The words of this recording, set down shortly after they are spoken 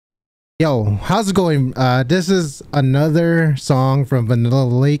Yo, how's it going? This is another song from Vanilla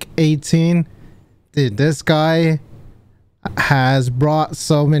Lake 18. Dude, this guy has brought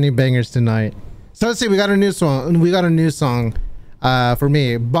so many bangers tonight. So let's see, we got a new song. We got a new song for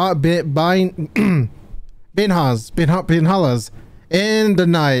me. Phinehas in the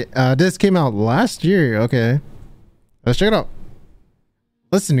night. This came out last year. Okay, let's check it out.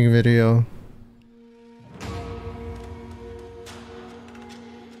 Listening video.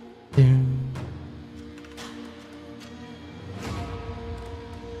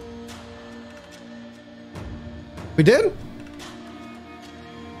 We did?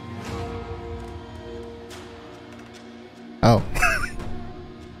 Oh.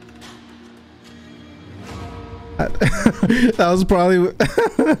 that was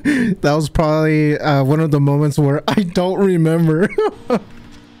probably one of the moments where I don't remember.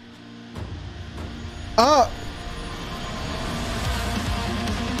 Oh.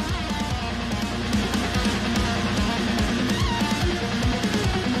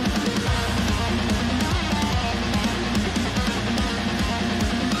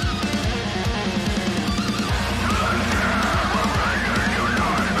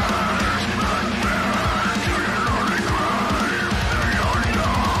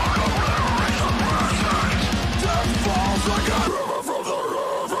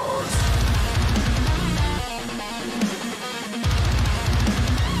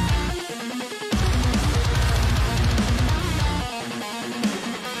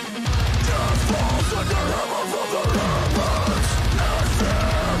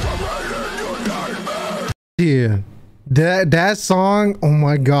 Yeah, that song, oh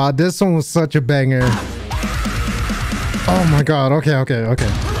my god, this song was such a banger. Oh my god, okay.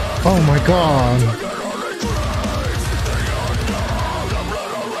 Oh my god.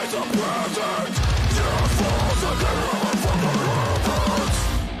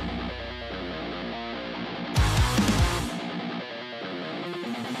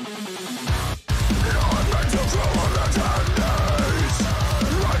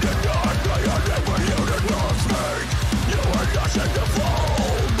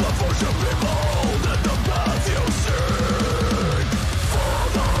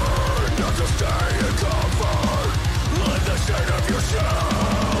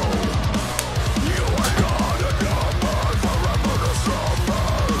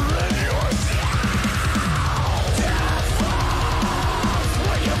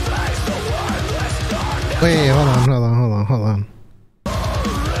 Wait, hold on.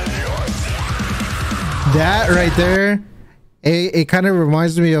 That right there, it kind of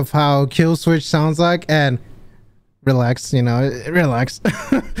reminds me of how Kill Switch sounds like, and relax, you know, relax.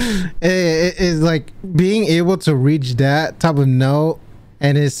 It's like being able to reach that type of note,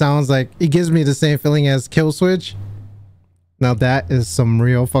 and it sounds like it gives me the same feeling as Kill Switch. Now that is some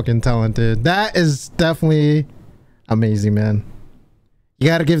real fucking talented. That is definitely amazing, man. You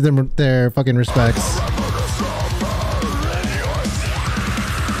gotta give them their fucking respects.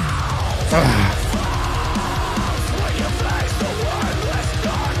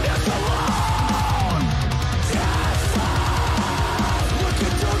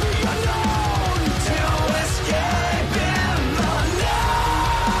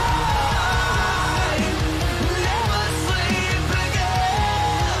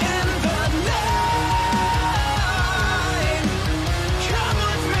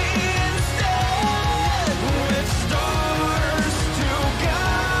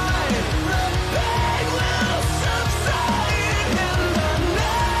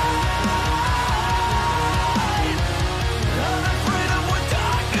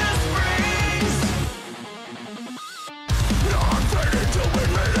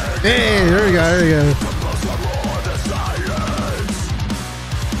 Hey, there we go.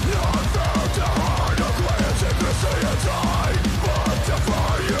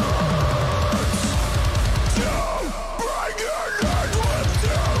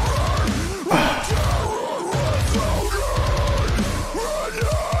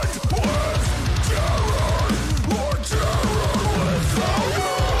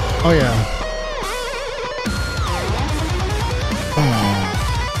 Oh yeah.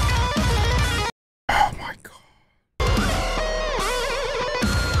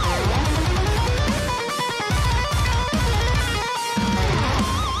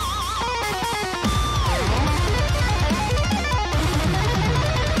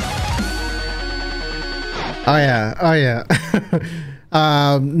 Oh yeah.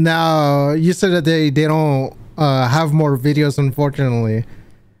 Now you said that they don't have more videos, unfortunately.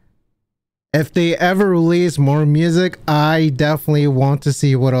 If they ever release more music, I definitely want to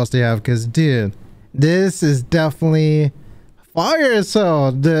see what else they have, because dude, this is definitely fire.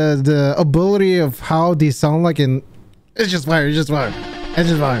 So the ability of how they sound like in, it's just fire. It's just fire. It's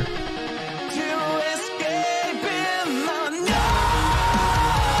just fire.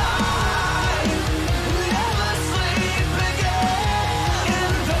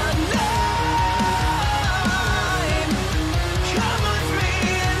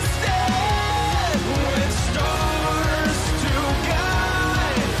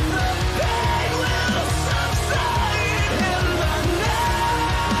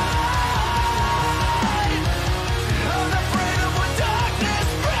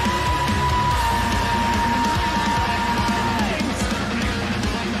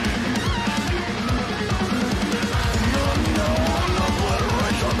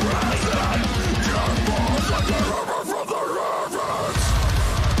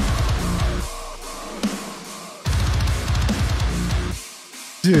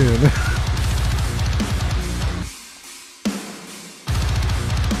 Dude.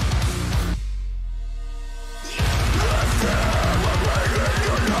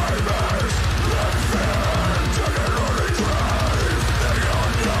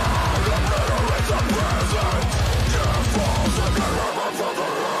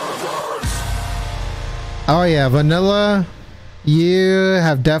 Oh yeah, Vanilla, you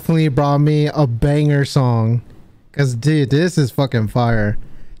have definitely brought me a banger song. Cause dude, this is fucking fire.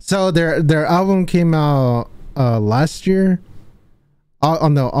 So their album came out last year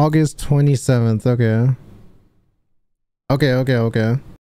on the August 27th. Okay. Okay.